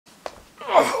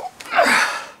Oh.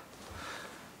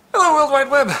 Hello, World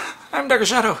Wide Web. I'm Dr.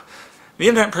 Shado, the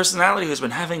internet personality who's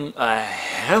been having a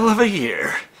hell of a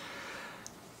year.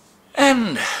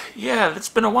 And, yeah, it's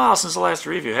been a while since the last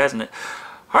review, hasn't it?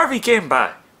 Harvey came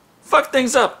by. Fucked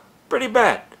things up pretty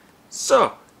bad.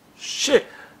 So, shit.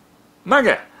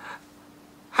 Marga,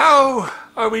 how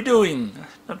are we doing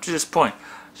up to this point?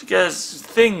 Because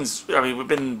things, we've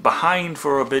been behind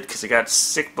for a bit because I got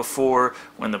sick before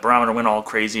when the barometer went all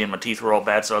crazy and my teeth were all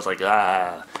bad, so I was like,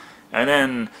 ah. And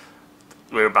then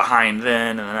we were behind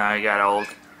then, and then I got old.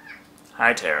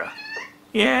 Hi, Tara.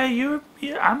 Yeah,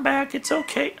 I'm back. It's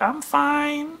okay. I'm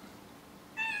fine.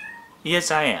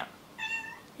 Yes, I am.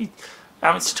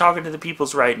 I'm talking to the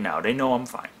peoples right now. They know I'm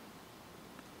fine.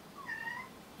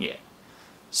 Yeah.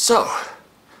 So,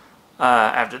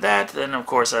 after that, then of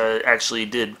course I actually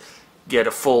did get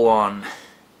a full-on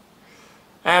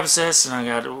abscess, and I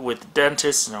got it with the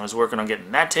dentist, and I was working on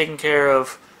getting that taken care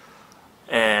of,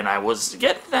 and I was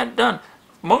getting that done.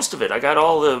 Most of it. I got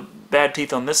all the bad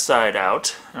teeth on this side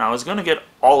out, and I was going to get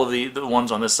all of the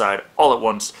ones on this side all at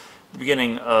once, the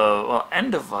beginning of, well,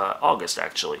 end of August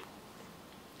actually.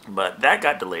 But that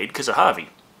got delayed because of Javi.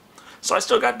 So I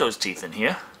still got those teeth in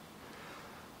here.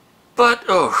 But,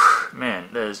 oh, man,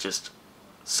 there's just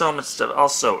so much stuff.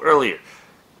 Also, earlier,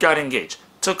 got engaged.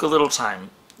 Took a little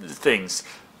time, things.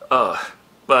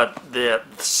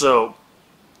 So,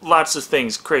 lots of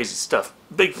things, crazy stuff.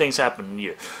 Big things happen in a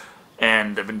year.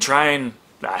 And I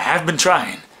have been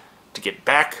trying to get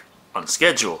back on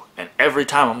schedule. And every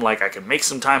time I'm like, I can make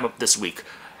some time up this week.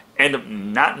 End up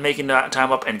not making that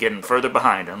time up and getting further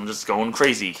behind. I'm just going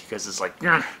crazy because it's like,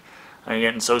 I'm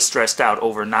getting so stressed out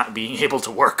over not being able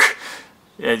to work.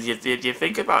 You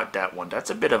think about that one. That's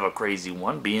a bit of a crazy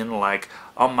one, being like,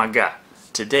 oh my god,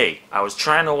 today I was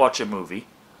trying to watch a movie,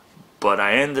 but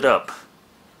I ended up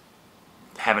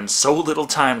having so little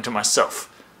time to myself,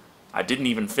 I didn't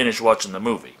even finish watching the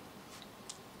movie.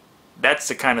 That's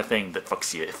the kind of thing that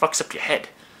fucks you. It fucks up your head.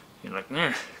 You're like,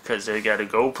 because they gotta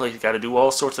go play, gotta do all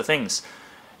sorts of things.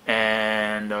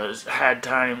 And had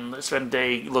time, spent a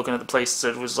day looking at the place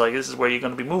that was like, this is where you're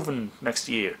going to be moving next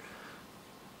year.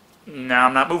 Now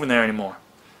I'm not moving there anymore.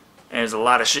 And there's a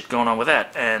lot of shit going on with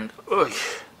that. And,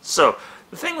 so,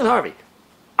 the thing with Harvey,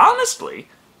 honestly,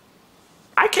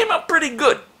 I came out pretty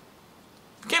good.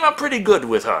 Came out pretty good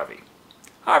with Harvey.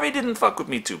 Harvey didn't fuck with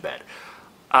me too bad.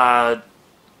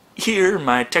 Here,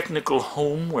 my technical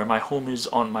home, where my home is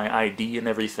on my ID and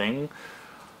everything,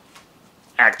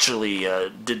 actually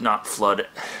did not flood.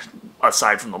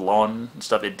 Aside from the lawn and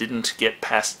stuff, it didn't get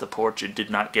past the porch. It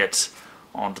did not get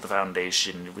onto the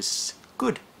foundation. It was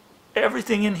good.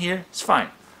 Everything in here is fine.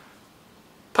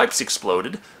 Pipes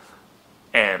exploded,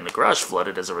 and the garage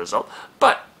flooded as a result.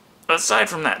 But aside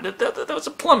from that, there was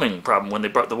a plumbing problem when they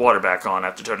brought the water back on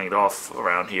after turning it off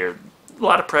around here. A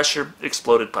lot of pressure,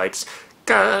 exploded pipes.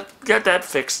 Got that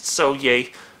fixed, so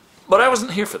yay. But I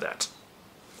wasn't here for that.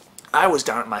 I was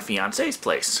down at my fiance's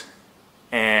place,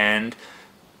 and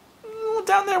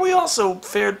down there we also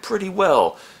fared pretty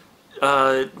well.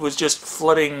 It was just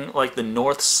flooding like the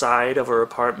north side of her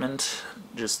apartment.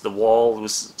 Just the wall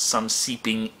was some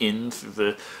seeping in through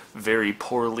the very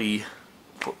poorly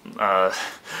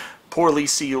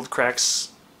sealed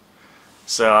cracks.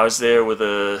 So I was there with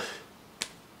a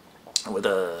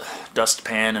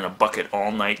dustpan and a bucket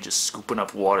all night, just scooping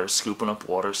up water,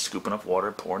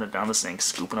 pouring it down the sink,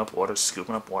 scooping up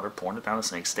water, pouring it down the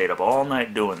sink. Stayed up all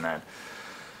night doing that.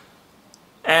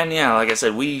 And yeah, like I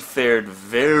said, we fared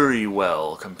very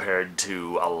well compared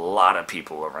to a lot of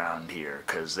people around here,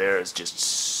 because there's just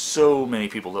so many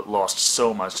people that lost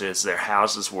so much. Their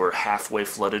houses were halfway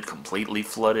flooded, completely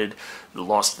flooded,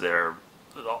 lost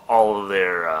all of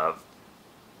their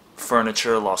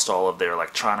furniture, lost all of their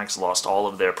electronics, lost all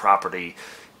of their property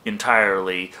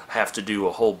entirely, have to do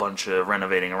a whole bunch of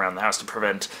renovating around the house to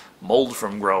prevent mold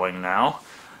from growing now,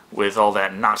 with all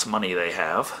that not money they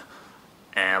have,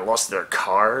 and lost their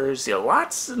cars. Yeah,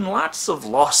 lots and lots of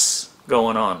loss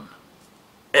going on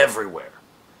everywhere.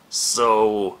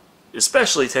 So,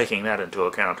 especially taking that into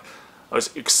account, I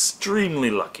was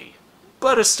extremely lucky,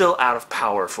 but is still out of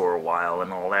power for a while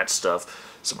and all that stuff.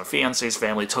 So my fiance's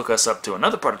family took us up to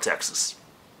another part of Texas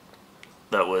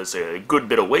that was a good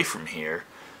bit away from here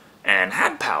and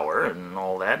had power and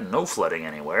all that and no flooding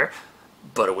anywhere,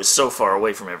 but it was so far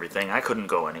away from everything I couldn't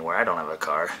go anywhere. I don't have a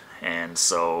car, and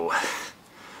so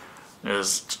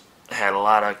just had a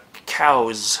lot of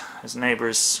cows as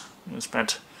neighbors. We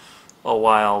spent a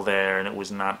while there, and it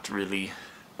was not really,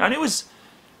 and it was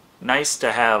nice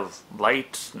to have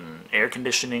light and air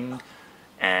conditioning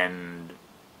and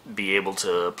be able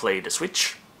to play the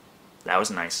Switch that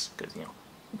was nice, because, you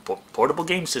know, portable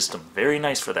game system, very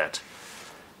nice for that.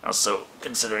 Also,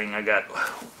 considering I got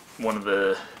one of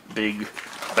the big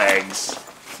bags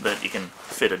that you can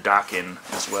fit a dock in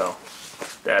as well,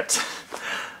 that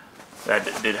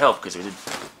did help, because we did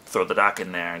throw the dock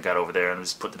in there and got over there and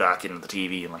just put the dock into the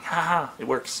TV and like, haha, it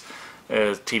works.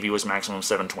 TV was maximum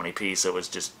 720p, so it was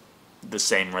just the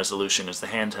same resolution as the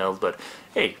handheld, but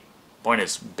hey, point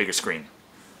is, bigger screen.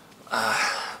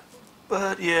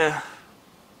 But yeah,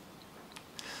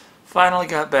 finally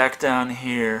got back down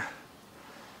here,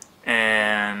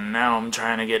 and now I'm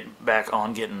trying to get back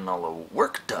on getting all the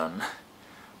work done,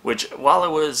 which, while I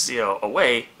was, you know,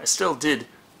 away, I still did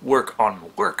work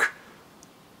on work,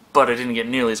 but I didn't get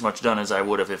nearly as much done as I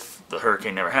would have if the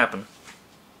hurricane never happened.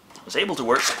 I was able to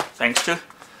work thanks to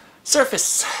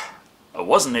Surface. I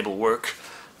wasn't able to work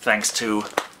thanks to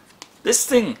this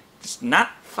thing just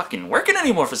not fucking working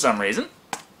anymore for some reason.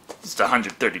 It's a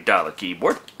 $130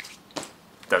 keyboard.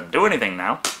 Doesn't do anything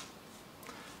now.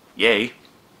 Yay.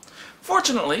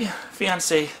 Fortunately,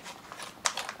 fiance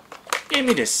gave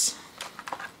me this.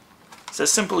 It's a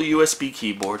simple USB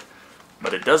keyboard,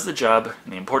 but it does the job,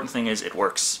 and the important thing is it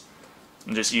works.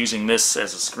 I'm just using this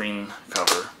as a screen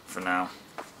cover for now.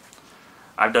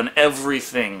 I've done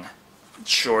everything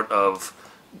short of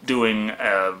doing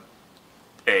a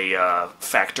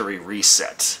factory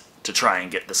reset to try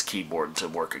and get this keyboard to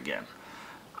work again.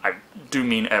 I do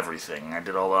mean everything. I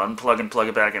did all the unplug and plug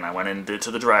it back in. I went into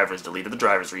the drivers, deleted the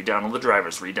drivers, re-downloaded the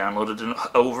drivers, re-downloaded it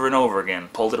over and over again,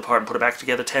 pulled it apart and put it back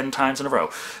together 10 times in a row.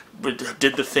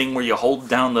 Did the thing where you hold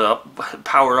down the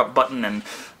power up button and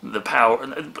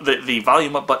the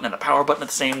volume up button and the power button at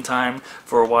the same time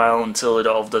for a while until it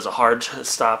all does a hard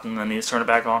stop and then you turn it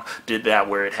back on. Did that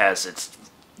where it has its,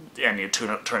 and you turn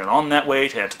it on that way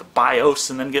to enter the BIOS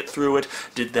and then get through it.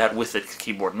 Did that with the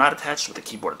keyboard not attached, with the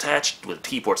keyboard attached, with the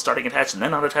keyboard starting attached and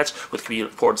then not attached, with the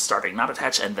keyboard starting not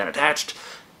attached and then attached.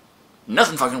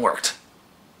 Nothing fucking worked.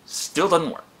 Still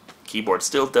doesn't work. Keyboard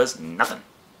still does nothing.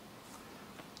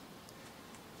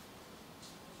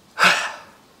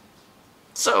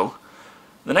 So,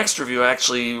 the next review I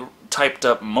actually typed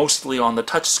up mostly on the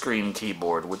touchscreen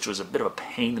keyboard, which was a bit of a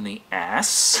pain in the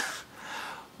ass,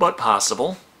 but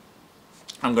possible.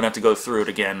 I'm going to have to go through it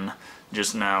again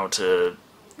just now to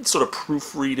sort of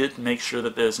proofread it, make sure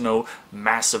that there's no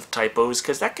massive typos,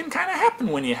 because that can kind of happen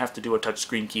when you have to do a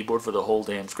touchscreen keyboard for the whole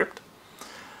damn script.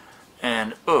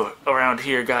 And, around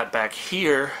here, got back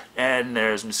here, and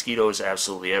there's mosquitoes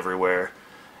absolutely everywhere.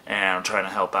 And I'm trying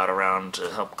to help out around to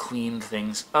help clean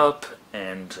things up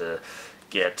and to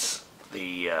get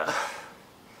the,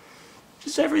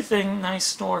 just everything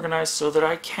nice and organized so that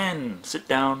I can sit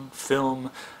down, film,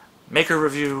 make a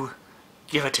review,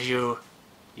 give it to you.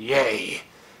 Yay.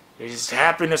 It's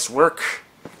happiness, work,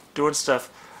 doing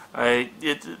stuff.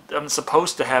 I'm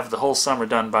supposed to have the whole summer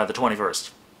done by the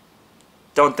 21st.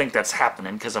 Don't think that's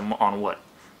happening because I'm on, what,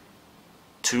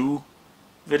 2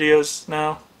 videos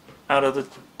now out of the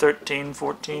 13,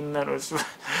 14 that was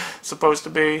supposed to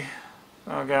be.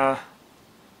 Oh god.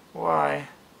 Why?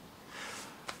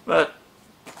 But,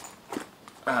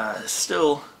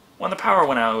 still, when the power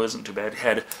went out, it wasn't too bad. It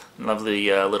had lovely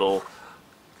little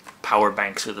power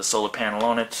banks with a solar panel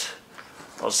on it.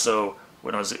 Also,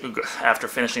 when I was after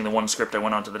finishing the one script, I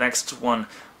went on to the next one,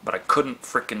 but I couldn't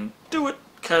frickin' do it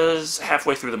because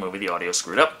halfway through the movie the audio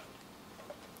screwed up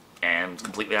and was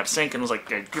completely out of sync and was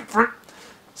like,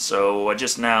 so I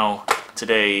just now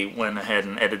today went ahead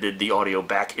and edited the audio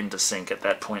back into sync at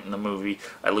that point in the movie.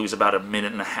 I lose about 1.5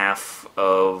 minutes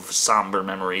of somber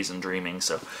memories and dreaming,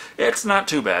 so it's not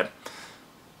too bad.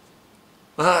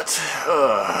 But,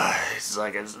 it's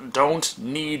like, I don't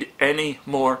need any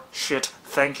more shit.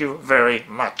 Thank you very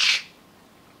much.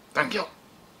 Thank you.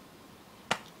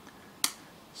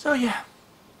 So, yeah.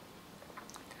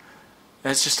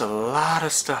 There's just a lot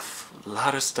of stuff.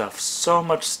 So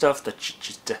much stuff that you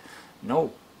just...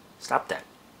 no. Stop that.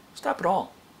 Stop it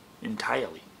all.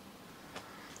 Entirely.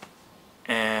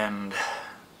 And,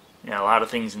 yeah, a lot of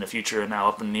things in the future are now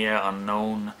up in the air,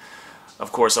 unknown.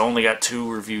 Of course, I only got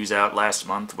 2 reviews out last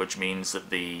month, which means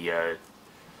that the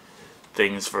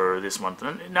things for this month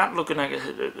not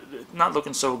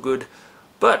looking so good.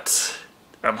 But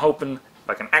I'm hoping if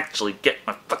I can actually get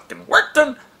my fucking work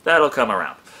done, that'll come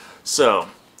around. So,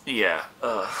 yeah.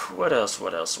 What else?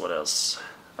 Oh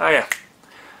yeah.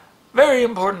 Very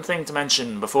important thing to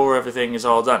mention before everything is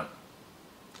all done.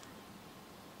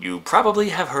 You probably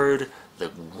have heard the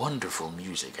wonderful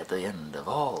music at the end of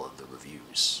all of the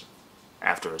reviews.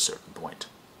 After a certain point.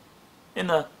 In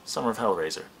the Summer of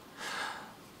Hellraiser.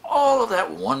 All of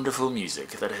that wonderful music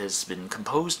that has been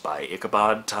composed by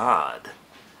Ichabod Todd.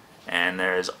 And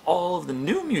there's all of the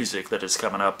new music that is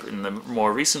coming up in the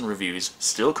more recent reviews,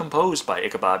 still composed by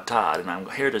Ichabod Todd, and I'm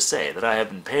here to say that I have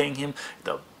been paying him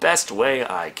the best way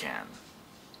I can.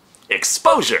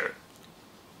 Exposure!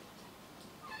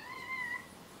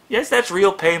 Yes, that's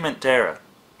real payment, Tara.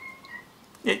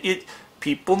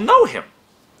 People know him.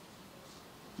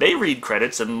 They read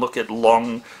credits and look at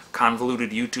long,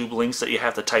 convoluted YouTube links that you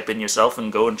have to type in yourself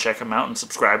and go and check him out and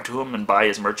subscribe to him and buy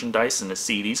his merchandise and his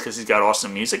CDs because he's got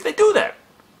awesome music. They do that.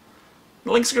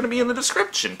 The links are going to be in the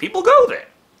description. People go there.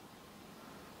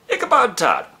 Ichabod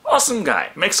Todd, awesome guy,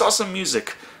 makes awesome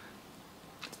music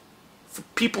for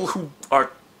people who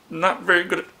are not very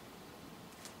good at...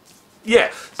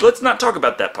 Yeah, so let's not talk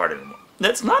about that part anymore.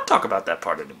 Let's not talk about that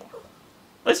part anymore.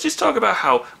 Let's just talk about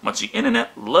how much the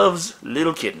internet loves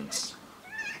little kittens.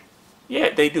 Yeah,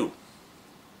 they do.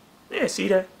 Yeah, see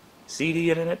that? See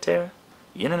the internet, Tara?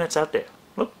 The internet's out there.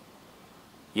 Look.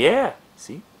 Yeah,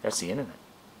 see? That's the internet.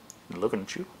 They're looking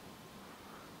at you.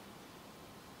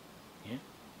 Yeah?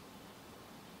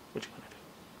 What you gonna do?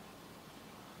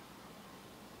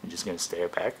 You're just gonna stare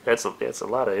back? That's a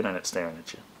lot of internet staring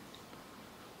at you.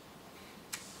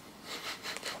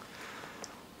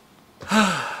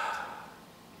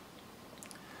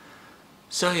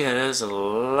 So yeah, there's a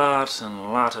lot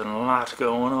and lot and lot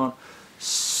going on.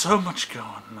 So much going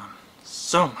on.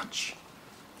 So much.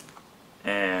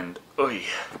 And, oh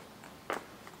yeah.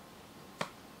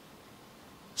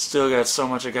 Still got so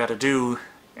much I gotta do.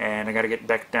 And I gotta get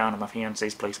back down to my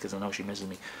fiance's place because I know she misses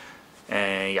me.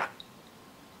 And yeah.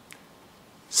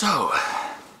 So,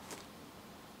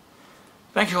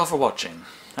 thank you all for watching.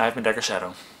 I've been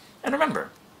Shado. And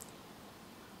remember,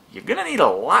 you're gonna need a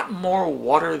lot more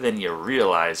water than you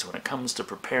realize when it comes to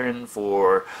preparing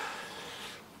for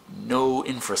no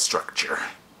infrastructure.